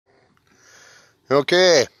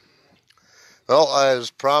Okay, well,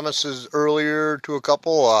 as promises earlier to a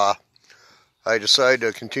couple, I decided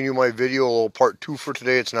to continue my video, a little part 2 for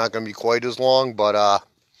today. It's not going to be quite as long, but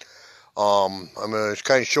I'm going to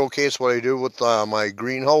kind of showcase what I do with my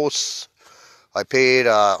greenhouse. I paid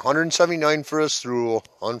 $179 for this through,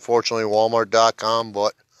 unfortunately, Walmart.com,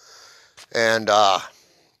 and the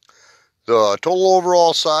total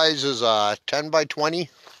overall size is 10 by 20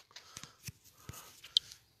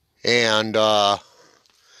 and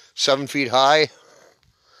 7 feet high.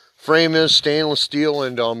 Frame is stainless steel,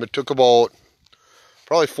 and it took about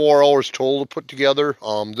probably 4 hours total to put together.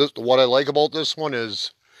 What I like about this one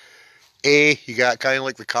is, you got kind of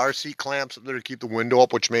like the car seat clamps up there to keep the window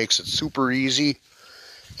up, which makes it super easy.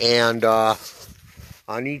 And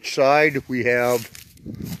on each side we have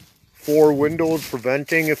 4 windows for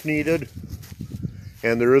venting if needed,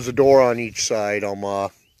 and there is a door on each side.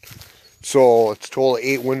 So it's a total of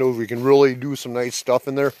 8 windows. We can really do some nice stuff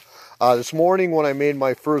in there. This morning when I made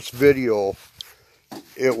my first video,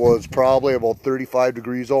 it was probably about 35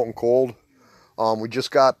 degrees out and cold. We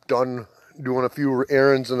just got done doing a few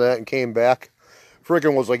errands and that and came back.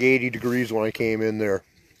 Freaking was like 80 degrees when I came in there.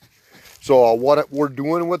 So what we're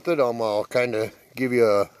doing with it, I'll kind of give you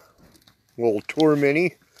a little tour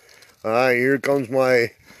mini. Here comes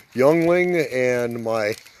my youngling and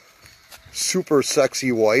my super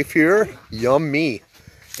sexy wife here. Yummy.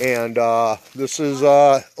 And this is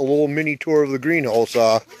a little mini tour of the greenhouse.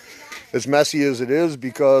 As messy as it is,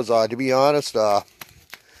 because to be honest,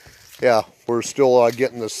 yeah, we're still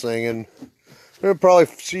getting this thing, and we'll probably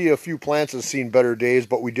see a few plants that's seen better days,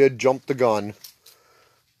 but we did jump the gun.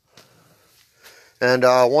 And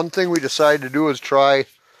one thing we decided to do is try a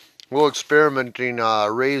little experimenting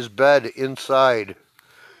raised bed inside,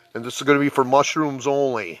 and this is going to be for mushrooms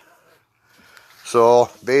only. So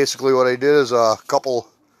basically what I did is a couple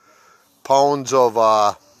pounds of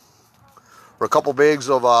or a couple bags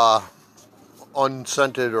of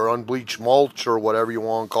unscented or unbleached mulch, or whatever you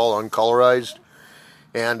want to call it, uncolorized,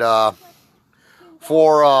 and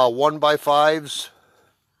 4 1x5s,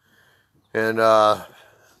 and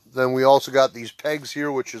then we also got these pegs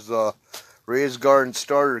here, which is the raised garden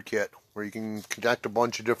starter kit, where you can connect a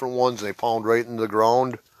bunch of different ones and they pound right into the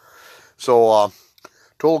ground. So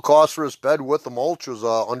total cost for this bed with the mulch was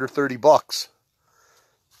under 30 bucks.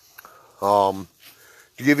 To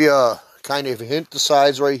give you a kind of hint the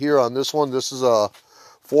size right here on this one, this is a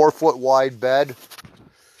 4-foot wide bed.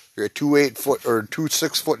 You got 2 8-foot or 2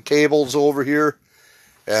 6-foot tables over here,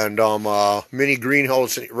 and mini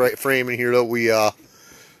greenhouse frame in here that we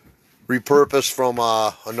repurposed from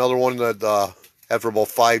another one that after about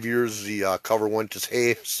 5 years the cover went to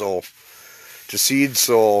seed,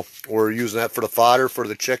 so we're using that for the fodder for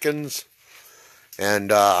the chickens.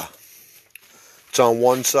 And it's on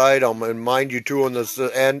one side, and mind you too, on the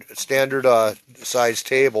standard size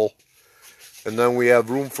table, and then we have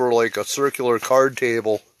room for like a circular card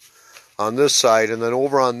table on this side, and then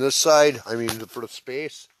over on this side, I mean, for the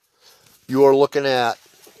space, you are looking at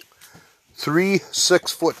 3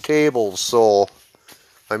 6-foot tables. So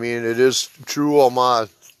I mean, it is true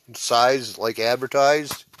size like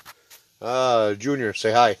advertised. Junior,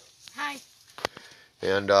 say hi. Hi.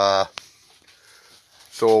 And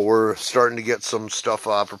so we're starting to get some stuff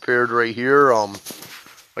prepared right here.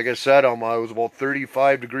 Like I said, I was about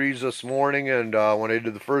 35 degrees this morning, and when I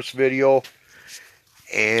did the first video,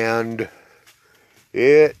 and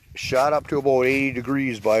it shot up to about 80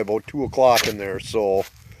 degrees by about 2 o'clock in there. So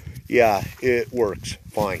yeah, it works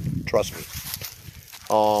fine, trust me.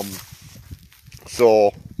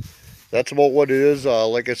 So that's about what it is.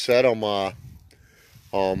 Like I said,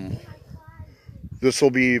 this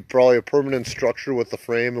will be probably a permanent structure with the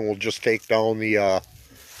frame, and we'll just take down the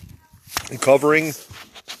covering.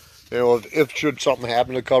 You know, if should something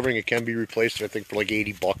happen to the covering, it can be replaced, I think, for like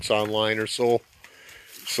 80 bucks online or so.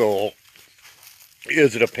 So,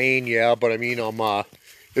 is it a pain? Yeah, but I mean, if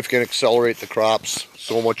it can accelerate the crops,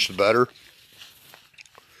 so much the better.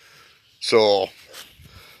 So,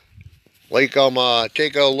 like,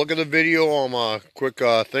 take a look at the video, quick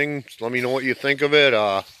thing. Let me know what you think of it.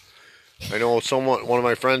 I know one of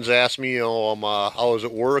my friends asked me, how does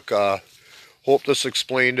it work? Hope this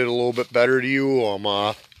explained it a little bit better to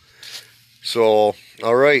you. So,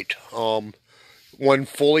 alright, when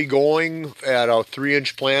fully going at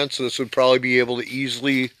 3-inch plants, this would probably be able to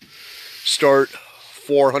easily start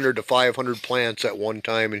 400 to 500 plants at one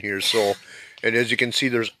time in here. So, and as you can see,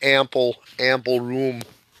 there's ample room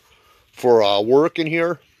for work in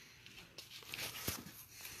here.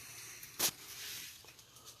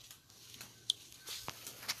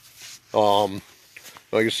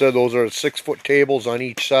 Like I said, those are 6-foot tables on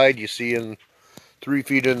each side. You see in 3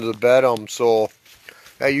 feet into the bed. So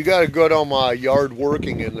yeah, you got a good yard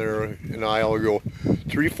working in there, and I'll go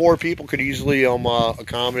 3-4 people could easily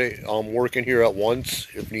accommodate working here at once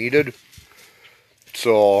if needed.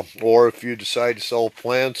 So, or if you decide to sell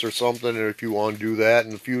plants or something, or if you want to do that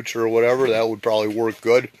in the future or whatever, that would probably work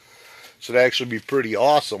good. So it'd actually be pretty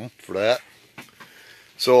awesome for that.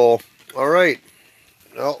 So, all right.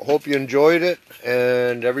 Well, hope you enjoyed it,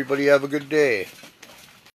 and everybody have a good day.